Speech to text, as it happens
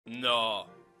Na,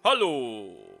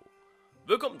 hallo!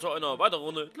 Willkommen zu einer weiteren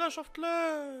Runde Clash of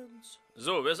Clans!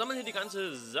 So, wir sammeln hier die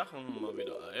ganze Sachen mal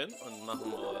wieder ein und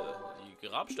machen mal die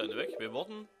Grabsteine weg. Wir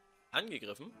wurden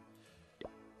angegriffen.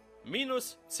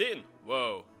 Minus 10.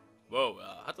 Wow. Wow,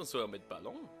 er hat uns sogar mit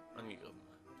Ballon angegriffen.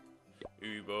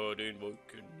 Über den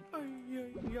Wolken. Ai,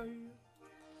 ai, ai.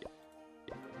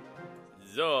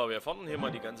 So, wir fangen hier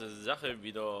mal die ganze Sache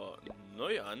wieder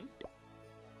neu an.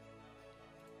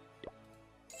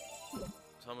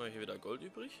 Jetzt haben wir hier wieder Gold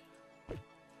übrig.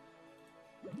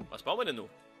 Was bauen wir denn nun?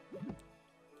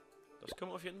 Das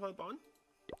können wir auf jeden Fall bauen.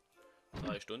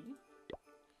 3 Stunden.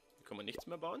 Hier können wir nichts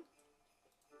mehr bauen.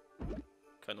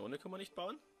 Kanone können wir nicht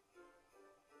bauen.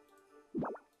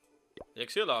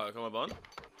 Elixierlager können wir bauen.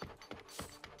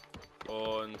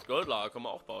 Und Goldlager können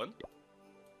wir auch bauen.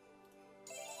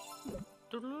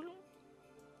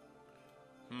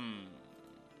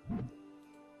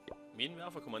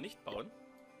 Minenwerfer können wir nicht bauen.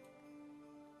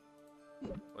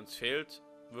 Uns fehlt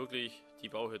wirklich die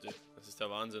Bauhütte. Das ist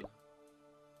der Wahnsinn.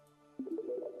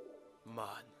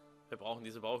 Mann, wir brauchen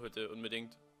diese Bauhütte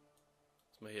unbedingt.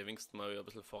 Dass wir hier wenigstens mal wieder ein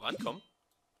bisschen vorankommen.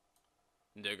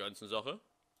 In der ganzen Sache.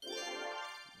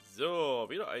 So,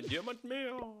 wieder ein Diamant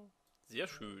mehr. Sehr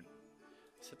schön.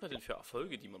 Was hätten wir denn für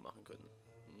Erfolge, die wir machen können?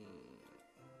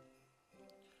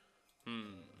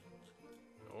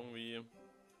 Irgendwie...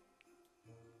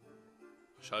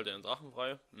 Schalte einen Drachen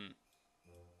frei.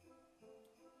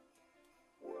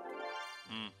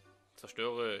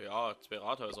 Zerstöre, ja, 2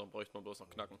 Rathäuser bräuchte man bloß noch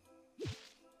knacken.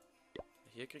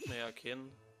 Hier kriegt man ja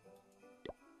keinen...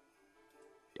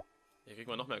 Hier kriegt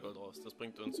man noch mehr Gold raus. Das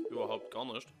bringt uns überhaupt gar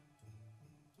nichts.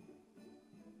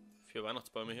 4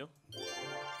 Weihnachtsbäume hier.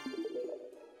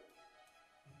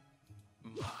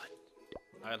 Mann.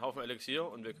 Ein Haufen Elixier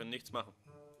und wir können nichts machen.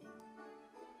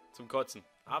 Zum Kotzen.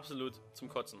 Absolut zum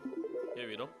Kotzen. Hier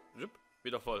wieder.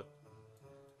 Wieder voll.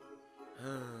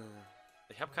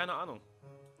 Ich habe keine Ahnung.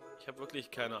 Ich habe wirklich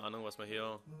keine Ahnung, was wir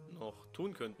hier noch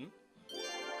tun könnten.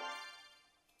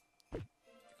 Hier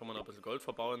kann man noch ein bisschen Gold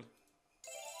verbauen.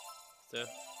 Ist der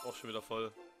auch schon wieder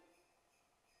voll.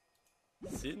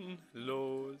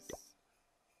 Sinnlos.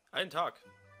 Ein Tag.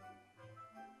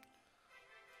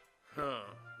 Aber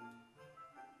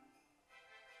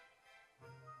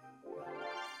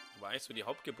eigentlich so die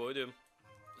Hauptgebäude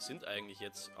sind eigentlich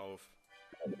jetzt auf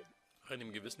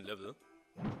einem gewissen Level.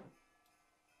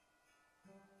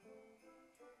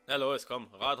 Na los, komm,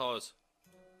 Rathaus.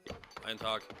 Ein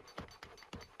Tag.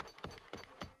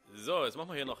 So, jetzt machen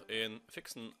wir hier noch einen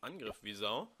fixen Angriff wie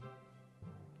Sau.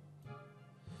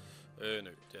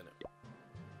 Nö, der ne.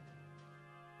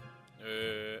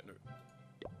 Nö.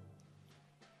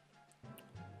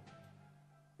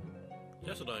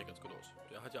 Der sieht doch eigentlich ganz gut aus.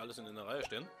 Der hat ja alles in einer Reihe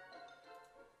stehen.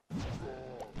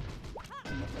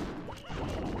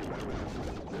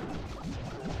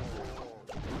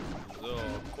 So,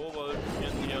 Kobold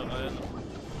hier rein.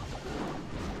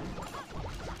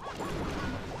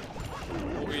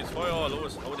 Okay, ist Feuer,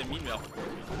 los, hau den Minenwerfer.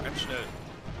 Ganz schnell.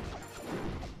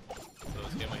 So,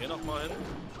 jetzt gehen wir hier nochmal hin.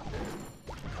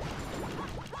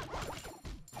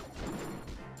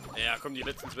 Ja, komm, die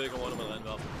letzten 2 können wir nochmal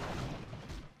reinwerfen.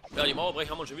 Ja, die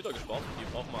Mauerbrecher haben wir schon wieder gespart. Die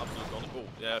brauchen wir absolut gar nicht. Oh,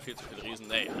 ja, viel zu viele Riesen.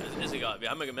 Nee, ist egal. Wir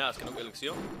haben ja gemerkt, genug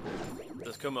Elixier.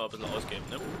 Das können wir ein bisschen ausgeben,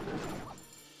 ne?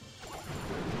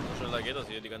 So schneller geht das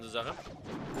hier, die ganze Sache.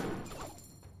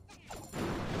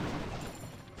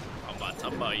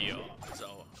 Tamba hier. So.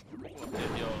 Ob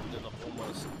der hier noch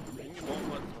irgendwas hingebaut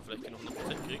hat, dass wir vielleicht genug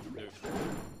 100% kriegen. Nö.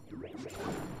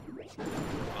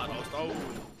 Rathaus drauf.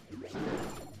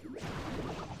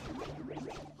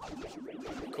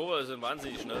 Die Kobold sind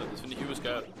wahnsinnig schnell. Das finde ich übelst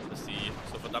geil, dass die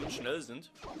so verdammt schnell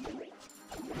sind.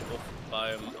 Auch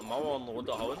beim Mauern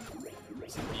runterhauen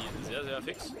sind die sehr, sehr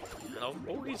fix. Ein Haufen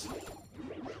Bogies.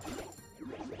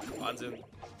 Wahnsinn.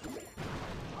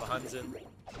 Wahnsinn.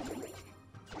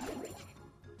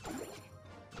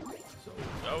 So,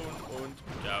 down und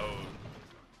down.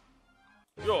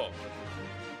 Ja.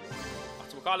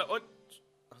 18 Pokale und...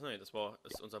 Ach nein, das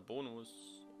ist unser Bonus.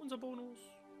 Unser Bonus.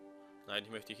 Nein,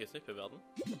 die möchte ich jetzt nicht bewerten.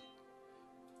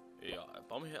 Ja,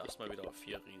 bauen wir hier erstmal wieder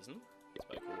 4 Riesen.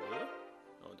 2 Kobolde.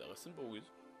 Ja, und der Rest sind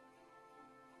Bogies.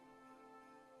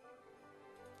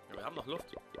 Ja, wir haben noch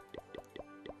Luft.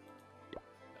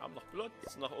 Wir haben noch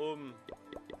Platz nach oben.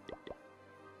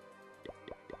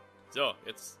 So,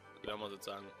 jetzt werden wir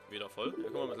sozusagen wieder voll.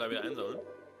 Hier können wir gleich wieder einsammeln.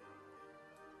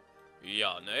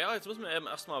 Ja, naja, jetzt müssen wir eben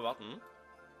erstmal warten.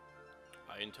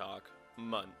 Ein Tag.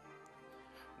 Mann.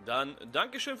 Dann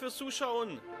Dankeschön fürs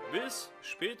Zuschauen. Bis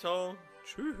später.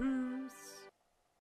 Tschüss.